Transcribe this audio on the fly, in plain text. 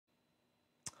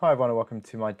Hi everyone and welcome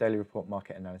to my daily report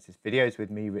market analysis videos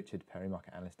with me, Richard Perry,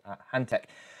 market analyst at Hantec,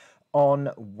 on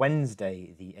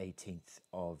Wednesday the 18th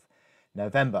of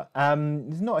November.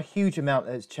 There's not a huge amount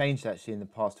that's changed actually in the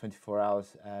past 24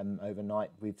 hours overnight.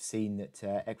 We've seen that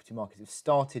equity markets have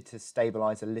started to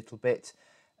stabilise a little bit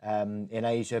in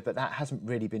Asia, but that hasn't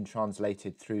really been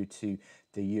translated through to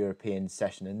the European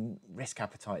session, and risk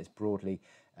appetite is broadly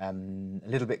a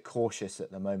little bit cautious at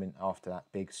the moment after that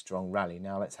big strong rally.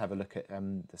 Now let's have a look at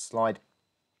the slide,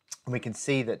 and we can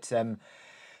see that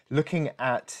looking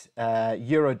at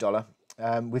euro dollar,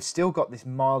 we've still got this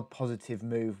mild positive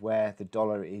move where the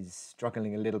dollar is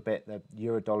struggling a little bit. The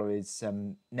euro dollar is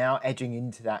now edging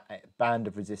into that band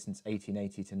of resistance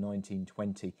 1880 to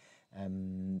 1920.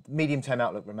 Medium term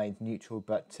outlook remains neutral,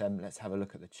 but let's have a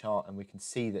look at the chart, and we can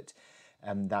see that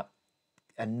that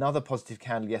another positive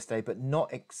candle yesterday, but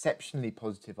not exceptionally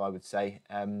positive, I would say.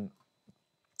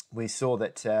 We saw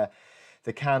that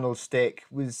the candlestick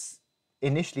was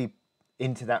initially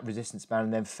into that resistance band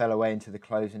and then fell away into the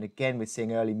close, and again we're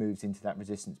seeing early moves into that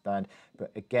resistance band,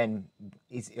 but again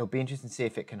it'll be interesting to see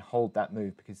if it can hold that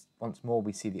move, because once more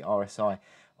we see the RSI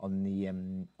on the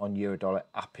on euro dollar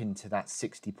up into that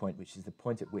 60 point, which is the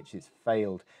point at which it's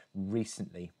failed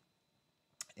recently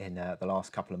in the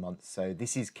last couple of months. So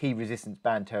this is key resistance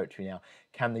band territory now.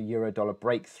 Can the euro dollar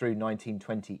break through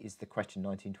 1920 is the question.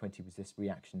 1920 was this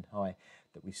reaction high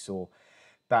that we saw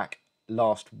back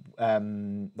last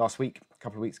week, a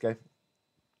couple of weeks ago,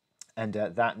 and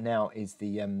that now is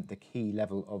the key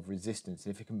level of resistance.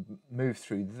 And if you can move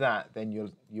through that, then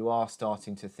you are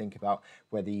starting to think about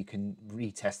whether you can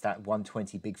retest that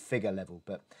 120 big figure level.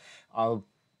 But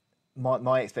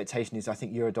my expectation is I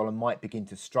think euro dollar might begin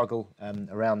to struggle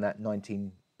around that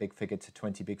 19 big figure to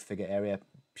 20 big figure area,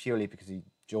 purely because of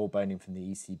jawboning from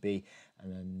the ECB,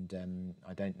 and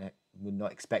we're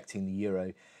not expecting the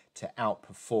euro to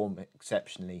outperform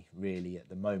exceptionally really at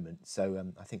the moment. So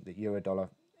I think that euro dollar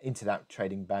into that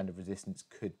trading band of resistance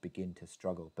could begin to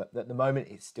struggle, but at the moment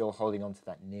it's still holding on to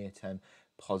that near-term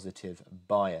positive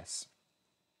bias.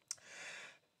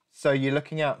 So you're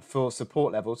looking out for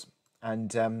support levels,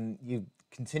 and you're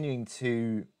continuing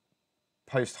to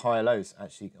post higher lows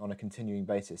actually on a continuing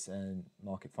basis, and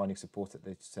market finding support at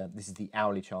this. This is the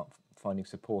hourly chart finding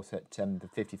support at the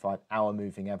 55-hour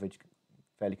moving average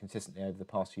fairly consistently over the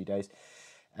past few days,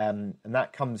 and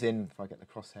that comes in. If I get the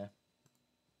crosshair,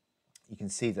 you can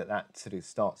see that that sort of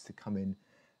starts to come in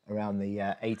around the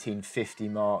 1850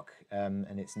 mark,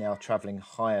 and it's now travelling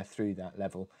higher through that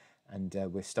level, and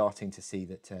we're starting to see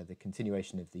that the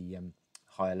continuation of the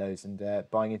higher lows and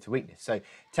buying into weakness. So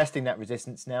testing that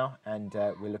resistance now, and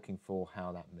we're looking for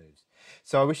how that moves.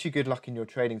 So I wish you good luck in your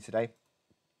trading today.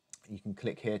 You can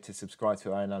click here to subscribe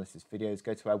to our analysis videos,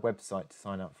 go to our website to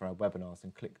sign up for our webinars,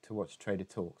 and click to watch Trader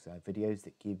Talks, our videos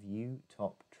that give you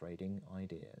top trading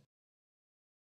ideas.